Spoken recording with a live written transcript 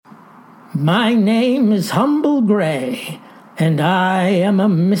My name is Humble Gray, and I am a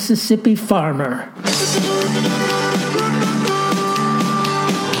Mississippi farmer.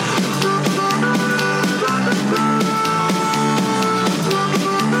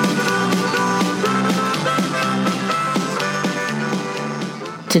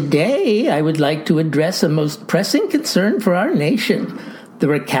 Today, I would like to address a most pressing concern for our nation, the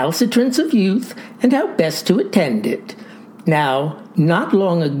recalcitrance of youth and how best to attend it. Now, not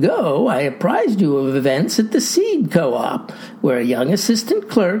long ago, I apprised you of events at the Seed Co-op, where a young assistant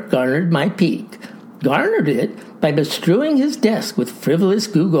clerk garnered my pique. Garnered it by bestrewing his desk with frivolous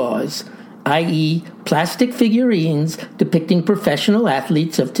gewgaws, i.e., plastic figurines depicting professional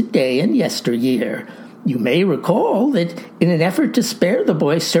athletes of today and yesteryear. You may recall that in an effort to spare the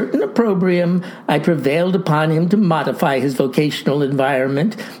boy certain opprobrium, I prevailed upon him to modify his vocational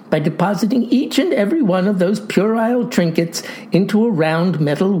environment by depositing each and every one of those puerile trinkets into a round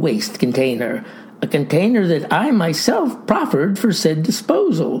metal waste container, a container that I myself proffered for said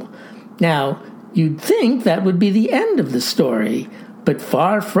disposal. Now, you'd think that would be the end of the story, but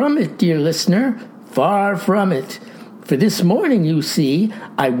far from it, dear listener, far from it. For this morning, you see,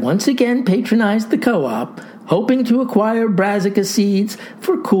 I once again patronized the co-op, hoping to acquire brassica seeds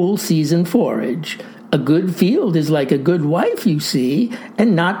for cool season forage. A good field is like a good wife, you see,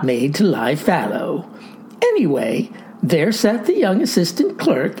 and not made to lie fallow. Anyway, there sat the young assistant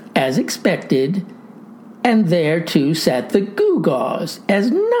clerk, as expected, and there, too, sat the gewgaws,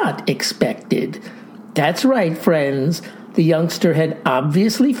 as not expected. That's right, friends. The youngster had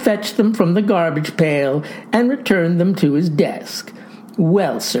obviously fetched them from the garbage pail and returned them to his desk.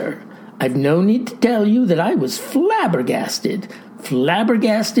 Well, sir, I've no need to tell you that I was flabbergasted,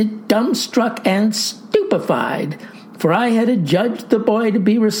 dumbstruck, and stupefied, for I had adjudged the boy to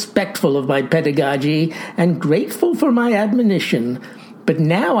be respectful of my pedagogy and grateful for my admonition. But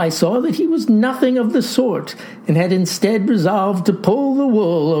now I saw that he was nothing of the sort, and had instead resolved to pull the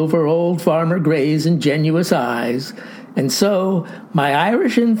wool over old Farmer Gray's ingenuous eyes. And so, my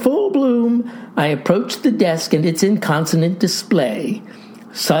Irish in full bloom, I approached the desk and its inconsonant display.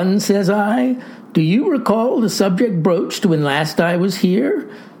 "Son," says I, "do you recall the subject broached when last I was here?"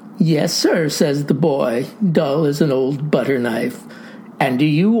 "Yes, sir," says the boy, dull as an old butter knife. "And do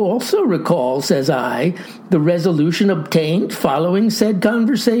you also recall," says I, "the resolution obtained following said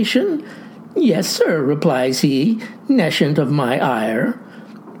conversation?" "Yes, sir," replies he, nescient of my ire.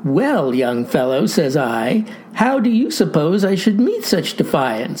 "Well, young fellow," says I, "how do you suppose I should meet such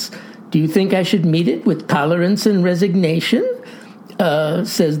defiance? Do you think I should meet it with tolerance and resignation?"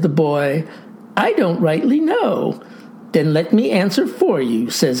 Says the boy, "I don't rightly know." "Then let me answer for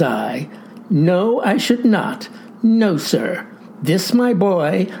you," says I. "No, I should not. No, sir. This, my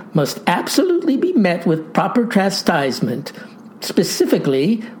boy, must absolutely be met with proper chastisement,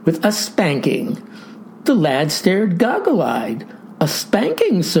 specifically with a spanking." The lad stared goggle-eyed. "A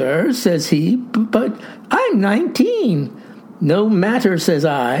spanking, sir," says he, "but I'm 19. "No matter," says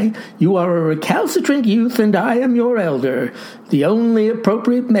I. "You are a recalcitrant youth, and I am your elder. The only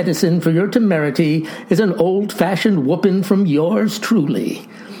appropriate medicine for your temerity is an old-fashioned whooping from yours truly."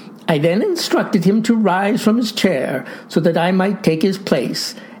 I then instructed him to rise from his chair so that I might take his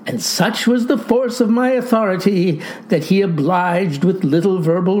place, and such was the force of my authority that he obliged with little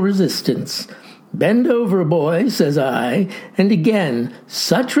verbal resistance. "Bend over, boy," says I, and again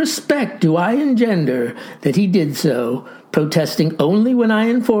such respect do I engender that he did so, protesting only when I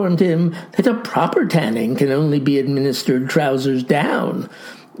informed him that a proper tanning can only be administered trousers down.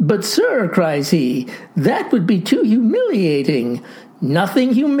 "But, sir," cries he, "that would be too humiliating."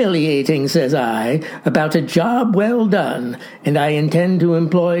 "Nothing humiliating," says I, "about a job well done, and I intend to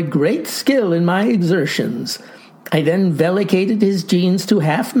employ great skill in my exertions." I then velicated his jeans to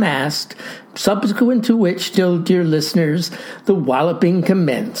half-mast, subsequent to which, dear listeners, the walloping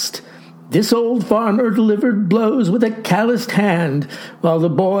commenced. This old farmer delivered blows with a calloused hand, while the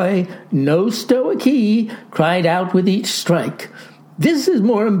boy, no stoic he, cried out with each strike. "This is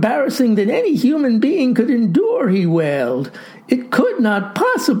more embarrassing than any human being could endure," he wailed. "It could not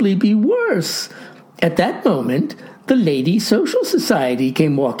possibly be worse." At that moment, the Lady Social Society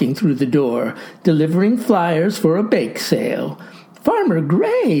came walking through the door, delivering flyers for a bake sale. "Farmer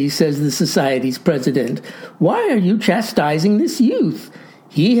Gray," says the society's president, "why are you chastising this youth?"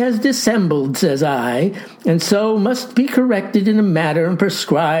 "He has dissembled," says I, "and so must be corrected in a manner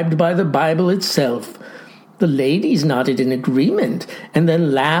prescribed by the Bible itself." The ladies nodded in agreement, and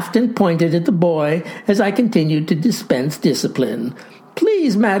then laughed and pointed at the boy as I continued to dispense discipline.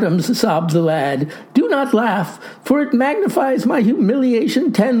 "Please, madam," sobbed the lad, "do not laugh, for it magnifies my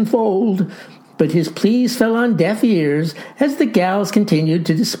humiliation tenfold." but his pleas fell on deaf ears as the gals continued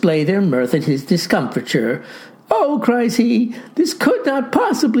to display their mirth at his discomfiture. "Oh," cries he, "this could not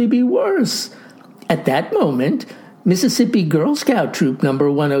possibly be worse." At that moment, Mississippi Girl Scout Troop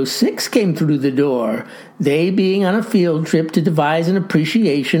number 106 came through the door, they being on a field trip to devise an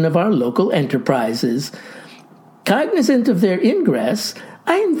appreciation of our local enterprises. Cognizant of their ingress,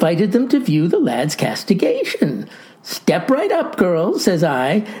 I invited them to view the lad's castigation. "Step right up, girls," says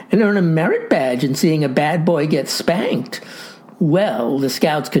I, "and earn a merit badge in seeing a bad boy get spanked." Well, the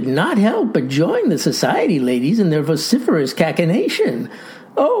scouts could not help but join the society ladies in their vociferous cachinnation.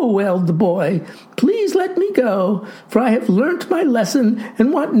 "Oh," wailed the boy, "please let me go, for I have learnt my lesson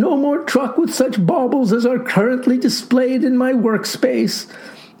and want no more truck with such baubles as are currently displayed in my workspace."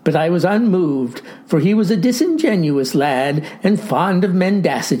 But I was unmoved, for he was a disingenuous lad and fond of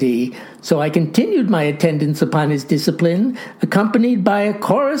mendacity, so I continued my attendance upon his discipline, accompanied by a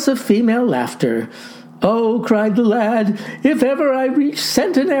chorus of female laughter. "Oh," cried the lad, "if ever I reach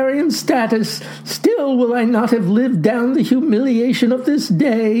centenarian status, still will I not have lived down the humiliation of this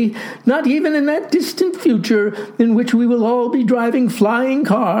day, not even in that distant future in which we will all be driving flying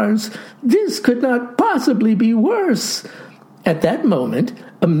cars. This could not possibly be worse." At that moment,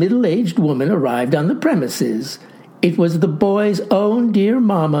 a middle-aged woman arrived on the premises. It was the boy's own dear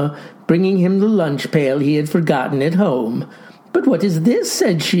mamma, bringing him the lunch pail he had forgotten at home. "But what is this?"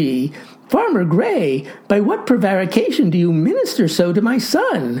 said she. "Farmer Gray, by what prevarication do you minister so to my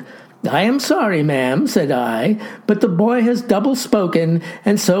son?" "I am sorry, ma'am," said I, "but the boy has double spoken,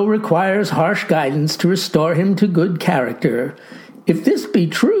 and so requires harsh guidance to restore him to good character." "If this be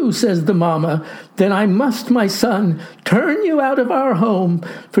true," says the mamma, "then I must, my son, turn you out of our home,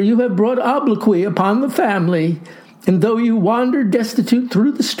 for you have brought obloquy upon the family. And though you wander destitute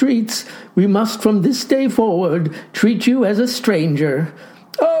through the streets, we must from this day forward treat you as a stranger."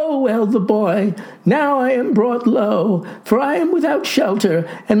 "Oh," wailed the boy, "now I am brought low, for I am without shelter,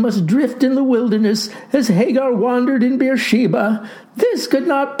 and must drift in the wilderness as Hagar wandered in Beersheba. This could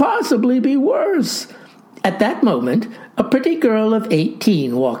not possibly be worse." At that moment, a pretty girl of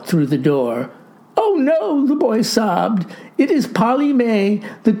 18 walked through the door. "Oh, no," the boy sobbed. "It is Polly May,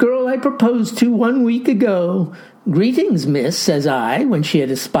 the girl I proposed to 1 week ago." "Greetings, miss," says I, when she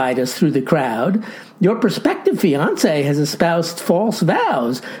had espied us through the crowd. "Your prospective fiancé has espoused false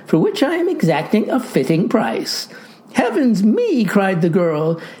vows, for which I am exacting a fitting price." "Heavens me!" cried the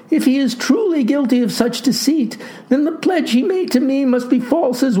girl. "If he is truly guilty of such deceit, then the pledge he made to me must be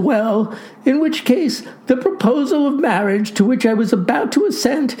false as well, in which case the proposal of marriage to which I was about to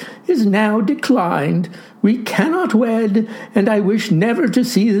assent is now declined. We cannot wed, and I wish never to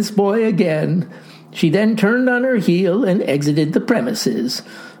see this boy again." She then turned on her heel and exited the premises.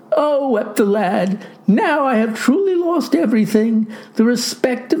 "Oh," wept the lad, "now I have truly lost everything, the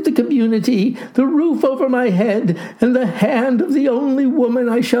respect of the community, the roof over my head, and the hand of the only woman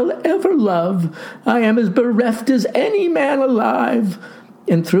I shall ever love. I am as bereft as any man alive."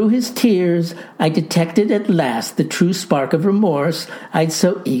 And through his tears I detected at last the true spark of remorse I'd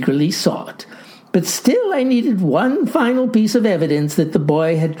so eagerly sought. But still I needed one final piece of evidence that the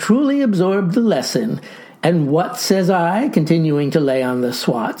boy had truly absorbed the lesson. "And what," says I, continuing to lay on the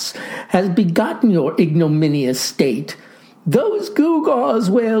swats, "has begotten your ignominious state?" "Those gewgaws,"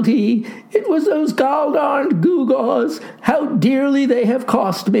 wailed he. "It was those gall-darned gewgaws. How dearly they have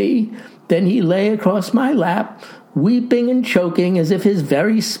cost me." Then he lay across my lap, weeping and choking as if his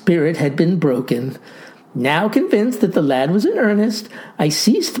very spirit had been broken. Now convinced that the lad was in earnest, I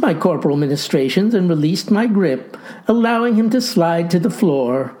ceased my corporal ministrations and released my grip, allowing him to slide to the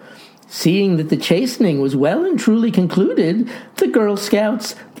floor. Seeing that the chastening was well and truly concluded, the Girl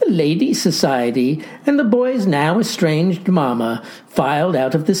Scouts, the Ladies' Society, and the boy's now estranged mamma filed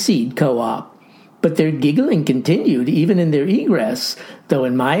out of the seed co-op. But their giggling continued even in their egress, though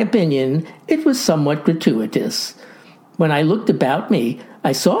in my opinion it was somewhat gratuitous. When I looked about me,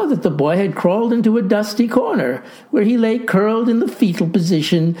 I saw that the boy had crawled into a dusty corner, where he lay curled in the fetal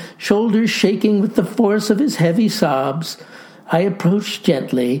position, shoulders shaking with the force of his heavy sobs. I approached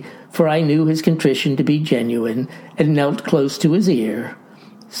gently, for I knew his contrition to be genuine, and knelt close to his ear.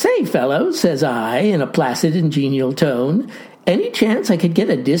 "Say, fellow," says I, in a placid and genial tone, "any chance I could get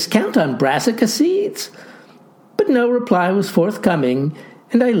a discount on brassica seeds?" But no reply was forthcoming,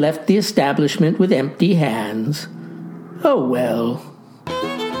 and I left the establishment with empty hands. Oh well.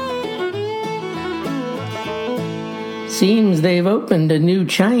 Seems they've opened a new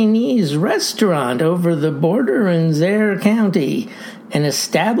Chinese restaurant over the border in Zaire County, an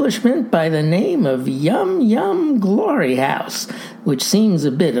establishment by the name of Yum Yum Glory House, which seems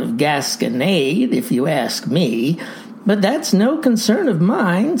a bit of gasconade, if you ask me. But that's no concern of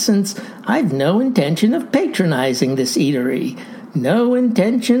mine, since I've no intention of patronizing this eatery. No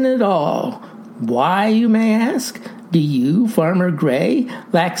intention at all. Why, you may ask? Do you, Farmer Gray,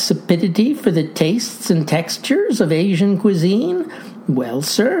 lack sapidity for the tastes and textures of Asian cuisine? Well,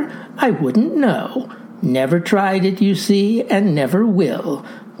 sir, I wouldn't know. Never tried it, you see, and never will.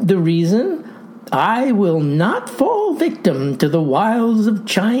 The reason? I will not fall victim to the wiles of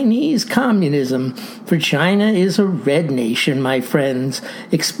Chinese communism, for China is a red nation, my friends,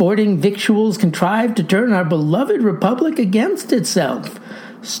 exporting victuals contrived to turn our beloved republic against itself,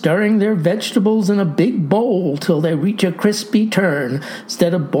 stirring their vegetables in a big bowl till they reach a crispy turn,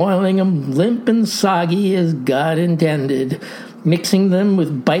 instead of boiling them limp and soggy as God intended, mixing them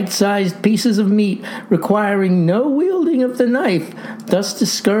with bite-sized pieces of meat, requiring no wielding of the knife, thus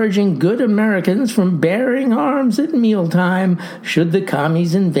discouraging good Americans from bearing arms at mealtime should the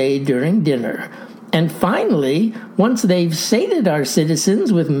commies invade during dinner. And finally, once they've sated our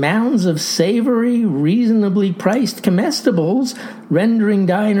citizens with mounds of savory, reasonably priced comestibles, rendering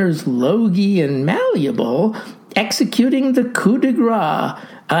diners logy and malleable, executing the coup de grace,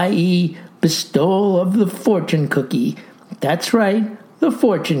 i.e., bestowal of the fortune cookie. That's right, the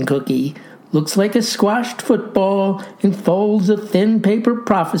fortune cookie. Looks like a squashed football and folds a thin paper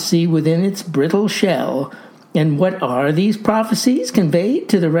prophecy within its brittle shell. And what are these prophecies conveyed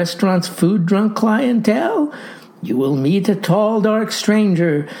to the restaurant's food-drunk clientele? You will meet a tall, dark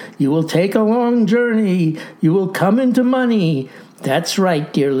stranger. You will take a long journey. You will come into money. That's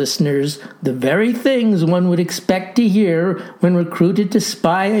right, dear listeners, the very things one would expect to hear when recruited to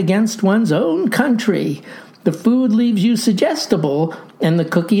spy against one's own country. The food leaves you suggestible, and the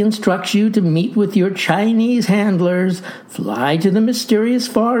cookie instructs you to meet with your Chinese handlers, fly to the mysterious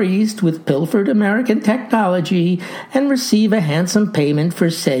Far East with pilfered American technology, and receive a handsome payment for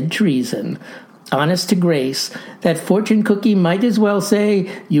said treason. Honest to grace, that fortune cookie might as well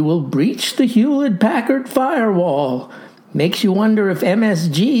say, you will breach the Hewlett-Packard firewall. Makes you wonder if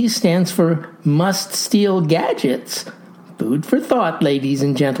MSG stands for must steal gadgets. Food for thought, ladies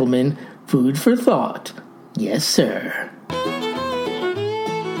and gentlemen, food for thought. Yes, sir.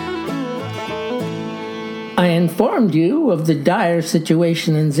 I informed you of the dire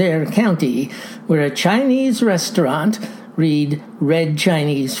situation in Zaire County, where a Chinese restaurant, read Red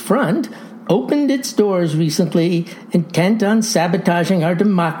Chinese Front, opened its doors recently, intent on sabotaging our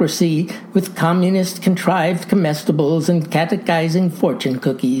democracy with communist contrived comestibles and catechizing fortune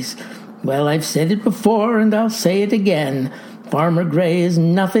cookies. Well, I've said it before, and I'll say it again. Farmer Gray is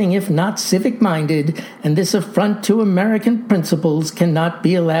nothing if not civic-minded, and this affront to American principles cannot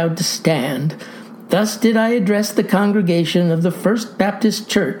be allowed to stand. Thus did I address the congregation of the First Baptist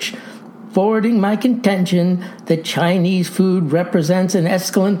Church, forwarding my contention that Chinese food represents an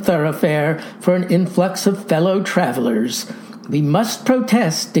escalent thoroughfare for an influx of fellow travelers. We must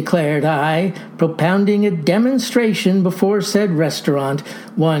protest, declared I, propounding a demonstration before said restaurant,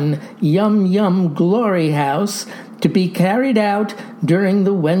 one Yum Yum Glory House, to be carried out during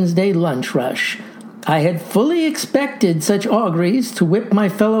the Wednesday lunch rush. I had fully expected such auguries to whip my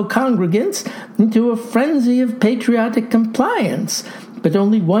fellow congregants into a frenzy of patriotic compliance, but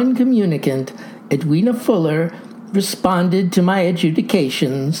only one communicant, Edwina Fuller, responded to my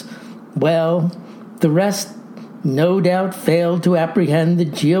adjudications. Well, the rest no doubt failed to apprehend the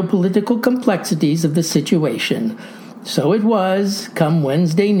geopolitical complexities of the situation. So it was, come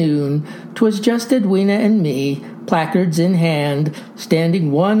Wednesday noon, 'twas just Edwina and me, placards in hand,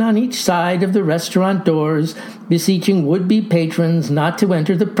 standing one on each side of the restaurant doors, beseeching would-be patrons not to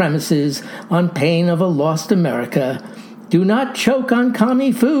enter the premises on pain of a lost America. Do not choke on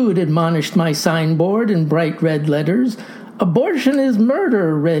commie food, admonished my signboard in bright red letters. Abortion is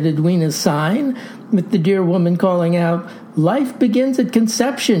murder, read Edwina's sign, with the dear woman calling out, life begins at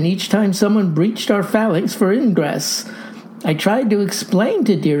conception each time someone breached our phalanx for ingress. I tried to explain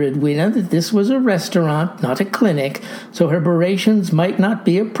to dear Edwina that this was a restaurant, not a clinic, so her berations might not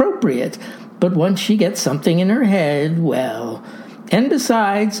be appropriate, but once she gets something in her head, well. And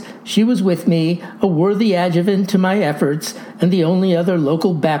besides, she was with me, a worthy adjuvant to my efforts, and the only other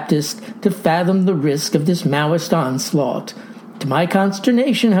local Baptist to fathom the risk of this Maoist onslaught. To my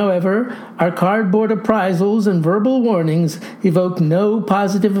consternation, however, our cardboard apprisals and verbal warnings evoked no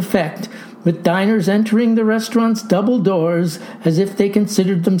positive effect, with diners entering the restaurant's double doors as if they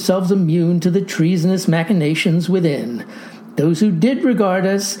considered themselves immune to the treasonous machinations within. Those who did regard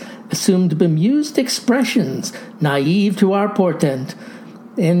us assumed bemused expressions, naive to our portent.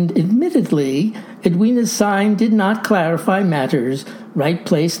 And admittedly, Edwina's sign did not clarify matters, right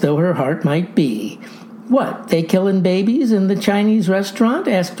place though her heart might be. "What, they killin' babies in the Chinese restaurant?"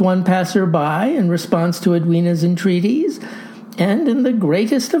 asked one passer-by in response to Edwina's entreaties. And in the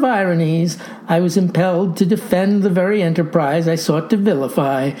greatest of ironies, I was impelled to defend the very enterprise I sought to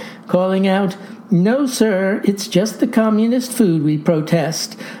vilify, calling out, "No, sir, it's just the communist food we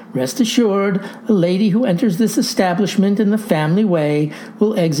protest. Rest assured, a lady who enters this establishment in the family way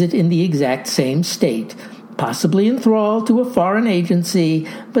will exit in the exact same state, possibly enthralled to a foreign agency,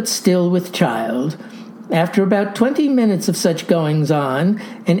 but still with child." After about 20 minutes of such goings-on,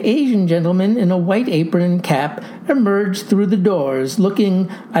 an Asian gentleman in a white apron and cap emerged through the doors, looking,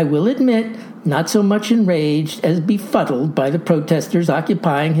 I will admit, not so much enraged as befuddled by the protesters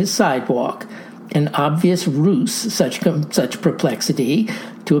occupying his sidewalk. An obvious ruse, such perplexity,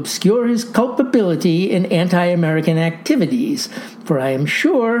 to obscure his culpability in anti-American activities, for I am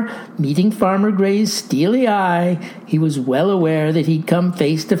sure, meeting Farmer Gray's steely eye, he was well aware that he'd come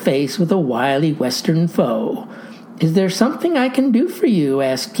face to face with a wily Western foe. "Is there something I can do for you?"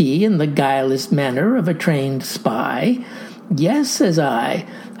 asked he in the guileless manner of a trained spy. "Yes," says I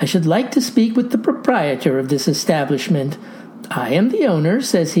should like to speak with the proprietor of this establishment." "I am the owner,"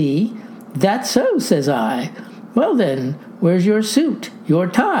 says he. "That's so," says I. "Well then, where's your suit, your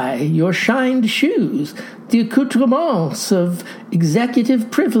tie, your shined shoes, the accoutrements of executive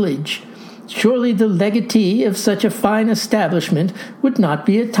privilege? Surely the legatee of such a fine establishment would not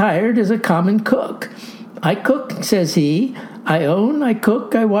be attired as a common cook." "I cook," says he. "I own, I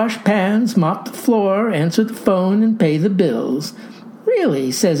cook, I wash pans, mop the floor, answer the phone, and pay the bills."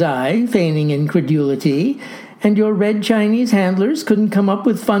 "Really," says I, feigning incredulity, "and your Red Chinese handlers couldn't come up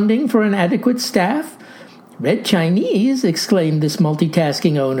with funding for an adequate staff?" "Red Chinese?" exclaimed this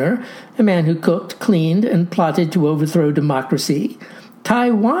multitasking owner, a man who cooked, cleaned, and plotted to overthrow democracy.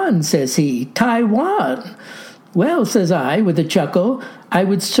 "Taiwan," says he, "Taiwan." "Well," says I, with a chuckle, "I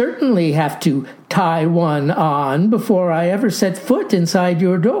would certainly have to tie one on before I ever set foot inside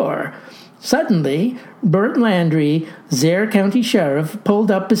your door." Suddenly, Bert Landry, Zaire County Sheriff, pulled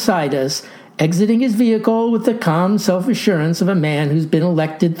up beside us, exiting his vehicle with the calm self-assurance of a man who's been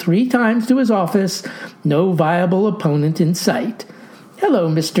elected 3 times to his office, no viable opponent in sight. "Hello,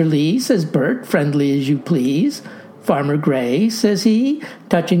 Mr. Lee," says Bert, friendly as you please. "Farmer Gray," says he,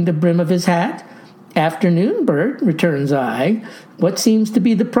 touching the brim of his hat. "Afternoon, Bert," returns I. "What seems to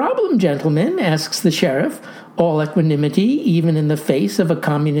be the problem, gentlemen?" asks the sheriff, all equanimity, even in the face of a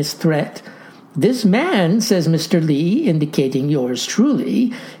communist threat. "This man," says Mr. Lee, indicating yours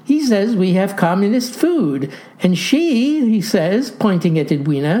truly, "he says we have communist food, and she," he says, pointing at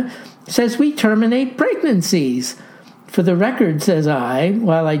Edwina, "says we terminate pregnancies." "For the record," says I,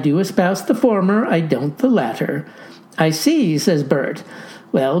 "while I do espouse the former, I don't the latter." "I see," says Bert.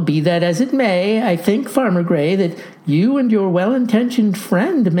 "Well, be that as it may, I think, Farmer Gray, that you and your well-intentioned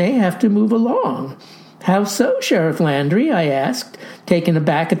friend may have to move along." "How so, Sheriff Landry?" I asked, taken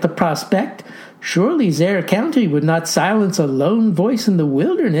aback at the prospect. "Surely Zaire County would not silence a lone voice in the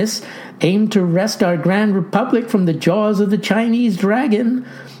wilderness aimed to wrest our grand republic from the jaws of the Chinese dragon."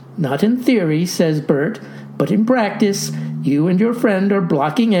 "Not in theory," says Bert, "but in practice, you and your friend are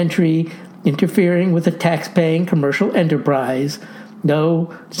blocking entry, interfering with a tax-paying commercial enterprise. No,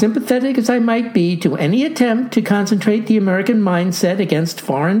 sympathetic as I might be to any attempt to concentrate the American mindset against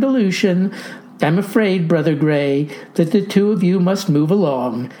foreign dilution, I'm afraid, Brother Gray, that the two of you must move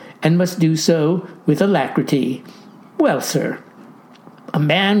along, and must do so with alacrity." "Well, sir, a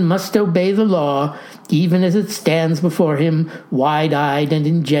man must obey the law, even as it stands before him, wide-eyed and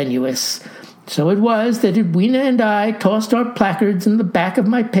ingenuous. So it was that Edwina and I tossed our placards in the back of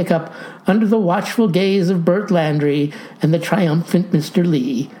my pickup under the watchful gaze of Bert Landry and the triumphant Mr.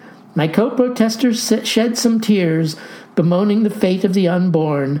 Lee. My co-protesters shed some tears, bemoaning the fate of the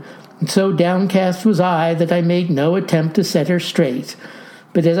unborn, and so downcast was I that I made no attempt to set her straight.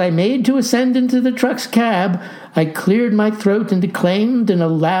 But as I made to ascend into the truck's cab, I cleared my throat and declaimed in a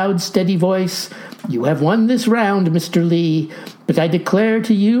loud, steady voice, "You have won this round, Mr. Lee, but I declare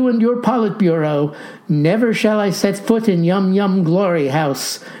to you and your Politburo, never shall I set foot in Yum Yum Glory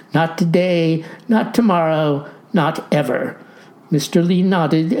House, not today, not tomorrow, not ever." Mr. Lee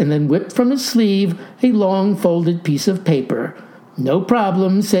nodded and then whipped from his sleeve a long folded piece of paper. "No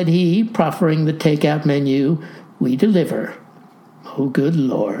problem," said he, proffering the takeout menu. "We deliver." Oh, good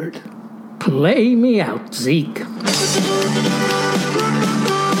Lord. Play me out, Zeke.